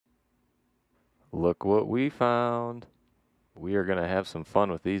Look what we found. We are going to have some fun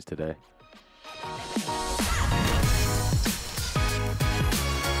with these today.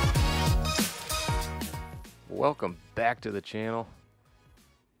 Welcome back to the channel.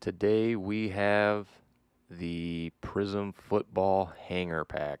 Today we have the PRIZM Football Hanger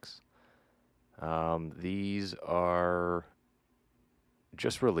Packs. These are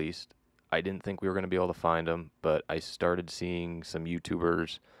just released. I didn't think we were going to be able to find them, but I started seeing some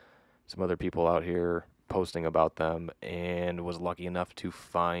YouTubers, some other people out here posting about them, and was lucky enough to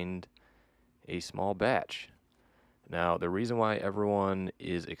find a small batch. Now, the reason why everyone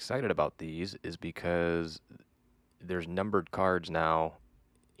is excited about these is because there's numbered cards now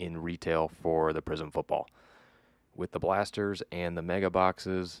in retail for the Prizm Football. With the blasters and the mega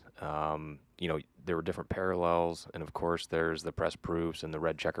boxes, there were different parallels, and of course there's the press proofs and the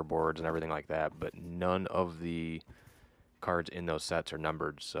red checkerboards and everything like that, but none of the cards in those sets are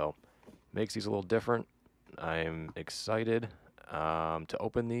numbered, so makes these a little different. I'm excited to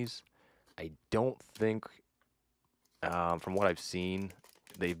open these. I don't think, from what I've seen,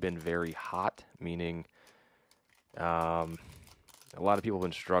 they've been very hot, meaning a lot of people have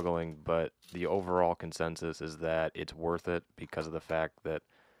been struggling, but the overall consensus is that it's worth it because of the fact that,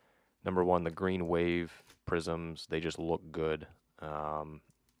 number one, the Green Wave Prizms, they just look good. And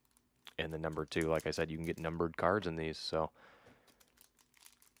then number two, like I said, you can get numbered cards in these. So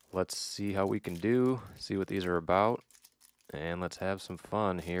let's see how we can do, see what these are about, and let's have some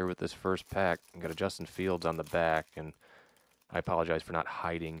fun here with this first pack. I've got a Justin Fields on the back, and I apologize for not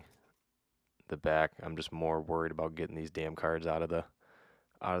hiding the back. I'm just more worried about getting these damn cards out of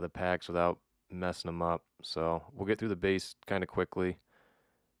the packs without messing them up. So we'll get through the base kind of quickly.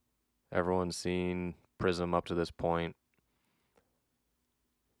 Everyone's seen Prizm up to this point.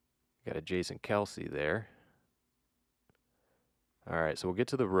 Got a Jason Kelsey there. All right, so we'll get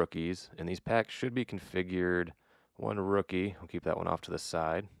to the rookies, and these packs should be configured. One rookie, I'll keep that one off to the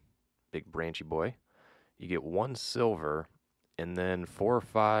side. Big branchy boy. You get one silver, and then 4 or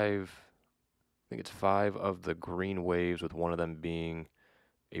 5, I think it's 5 of the green waves, with one of them being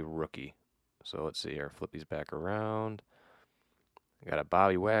a rookie. So let's see here, flip these back around. I got a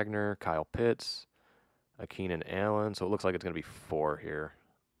Bobby Wagner, Kyle Pitts, a Keenan Allen. So it looks like it's going to be 4 here,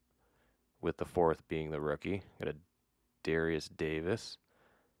 with the 4th being the rookie. Got a Darius Davis,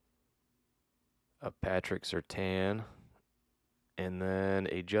 a Patrick Surtain, and then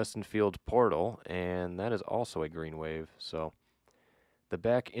a Justin Fields portal, and that is also a green wave. So the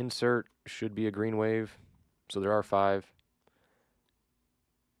back insert should be a green wave. So there are 5,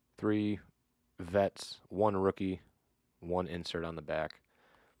 3 vets, 1 rookie, 1 insert on the back.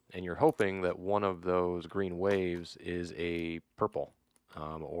 And you're hoping that one of those green waves is a purple,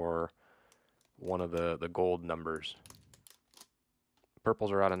 or one of the gold numbers.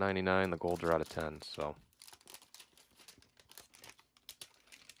 Purples are out of 99, the golds are out of 10, so.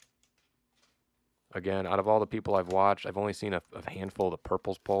 Again, out of all the people I've watched, I've only seen a handful of the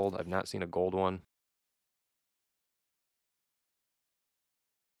purples pulled. I've not seen a gold one.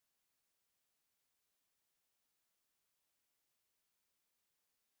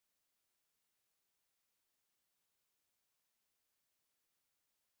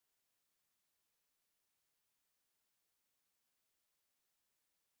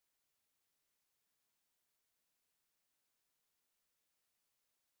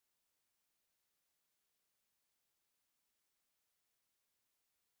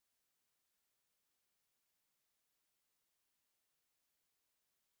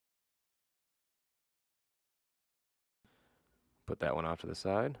 Put that one off to the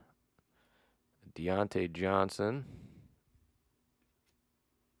side. Deontay Johnson,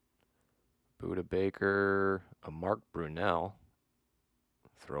 Buda Baker, a Mark Brunell,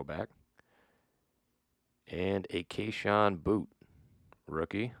 throwback, and a Kayshawn Boot,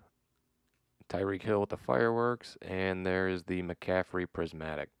 rookie. Tyreek Hill with the fireworks, and there's the McCaffrey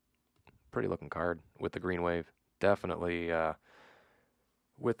Prismatic. Pretty looking card with the green wave. Definitely,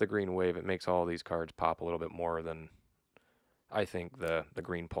 with the green wave, it makes all these cards pop a little bit more than, I think, the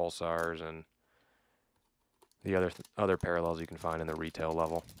green pulsars and the other parallels you can find in the retail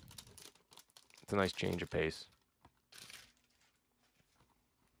level. It's a nice change of pace.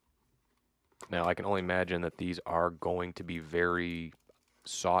 Now, I can only imagine that these are going to be very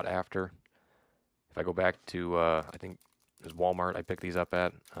sought after. If I go back to, I think it was Walmart I picked these up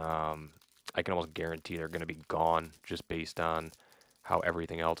at, I can almost guarantee they're going to be gone just based on how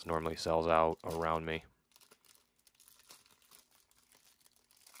everything else normally sells out around me.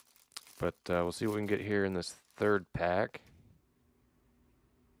 But we'll see what we can get here in this third pack.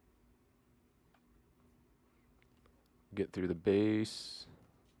 Get through the base.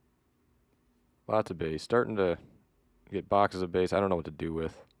 Lots of base. Starting to get boxes of base I don't know what to do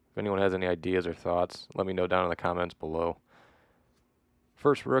with. If anyone has any ideas or thoughts, let me know down in the comments below.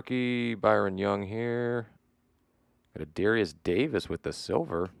 First rookie, Byron Young here. Got a Darius Davis with the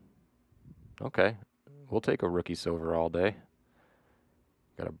silver. Okay, we'll take a rookie silver all day.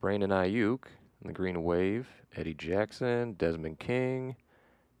 Got a Brandon Ayuk in the Green Wave, Eddie Jackson, Desmond King,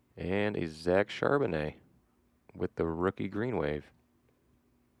 and a Zach Charbonnet with the rookie Green Wave.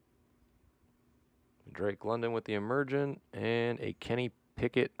 Drake London with the Emergent, and a Kenny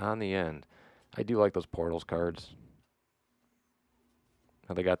Pickett on the end. I do like those Portals cards.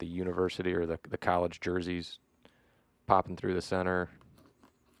 How they got the university or the college jerseys popping through the center.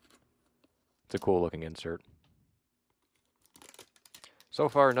 It's a cool looking insert. So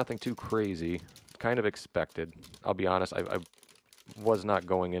far, nothing too crazy. Kind of expected. I'll be honest, I was not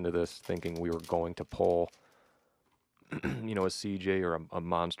going into this thinking we were going to pull, you know, a CJ or a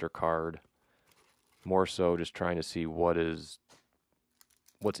monster card. More so just trying to see what's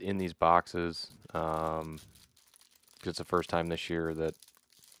in these boxes. Because it's the first time this year that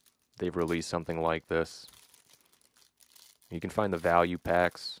they've released something like this. You can find the value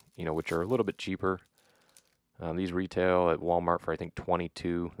packs, you know, which are a little bit cheaper. These retail at Walmart for I think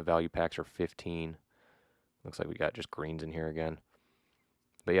 $22. The value packs are $15. Looks like we got just greens in here again.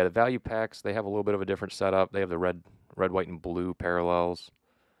 But yeah, the value packs, they have a little bit of a different setup. They have the red, white, and blue parallels.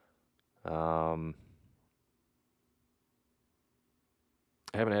 I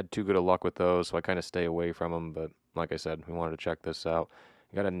haven't had too good of luck with those, so I kind of stay away from them. But like I said, we wanted to check this out.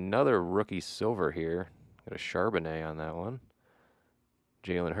 We got another rookie silver here. Got a Charbonnet on that one.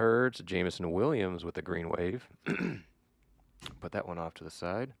 Jalen Hurts, Jameson Williams with the Green Wave. Put that one off to the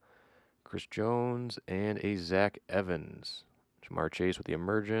side. Chris Jones and a Zach Evans. Jamar Chase with the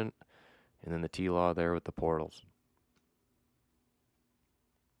Emergent. And then the T-Law there with the Portals.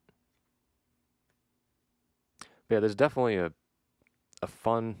 But yeah, there's definitely a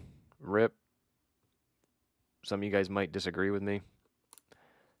fun rip. Some of you guys might disagree with me.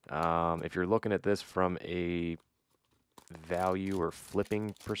 If you're looking at this from a value or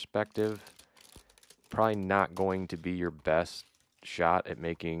flipping perspective, probably not going to be your best shot at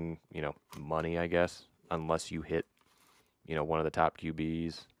making, you know, money, I guess, unless you hit, you know, one of the top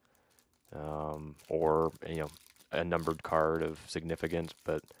QBs, or, you know, a numbered card of significance.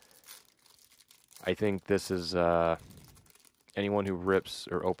 But I think this is, anyone who rips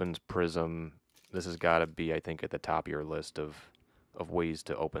or opens Prizm, this has got to be, I think, at the top of your list of ways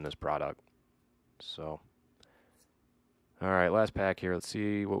to open this product. So, all right, last pack here. Let's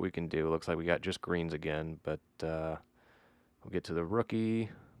see what we can do. Looks like we got just greens again, but we'll get to the rookie.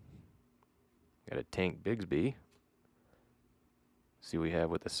 Got a Tank Bigsby. See what we have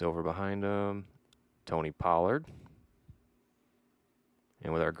with the silver behind him. Tony Pollard.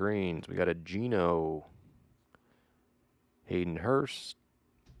 And with our greens, we got a Geno, Hayden Hurst,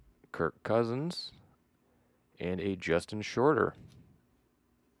 Kirk Cousins, and a Justin Shorter.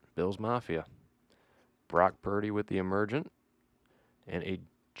 Bills Mafia. Brock Purdy with the Emergent, and a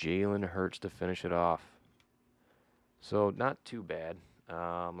Jalen Hurts to finish it off. So not too bad.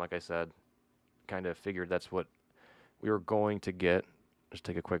 Like I said, kind of figured that's what we were going to get. Just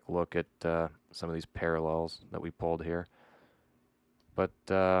take a quick look at some of these parallels that we pulled here. But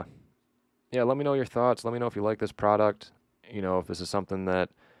yeah, let me know your thoughts. Let me know if you like this product. You know, if this is something that,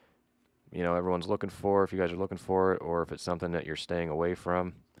 you know, everyone's looking for, if you guys are looking for it, or if it's something that you're staying away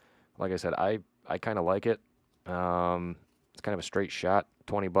from. Like I said, I kind of like it. It's kind of a straight shot,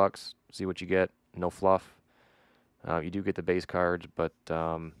 $20. See what you get. No fluff. You do get the base cards, but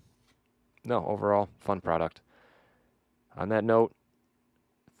no, overall, fun product. On that note,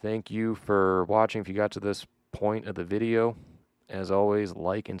 thank you for watching. If you got to this point of the video, as always,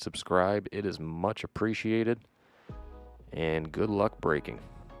 like and subscribe. It is much appreciated. And good luck breaking.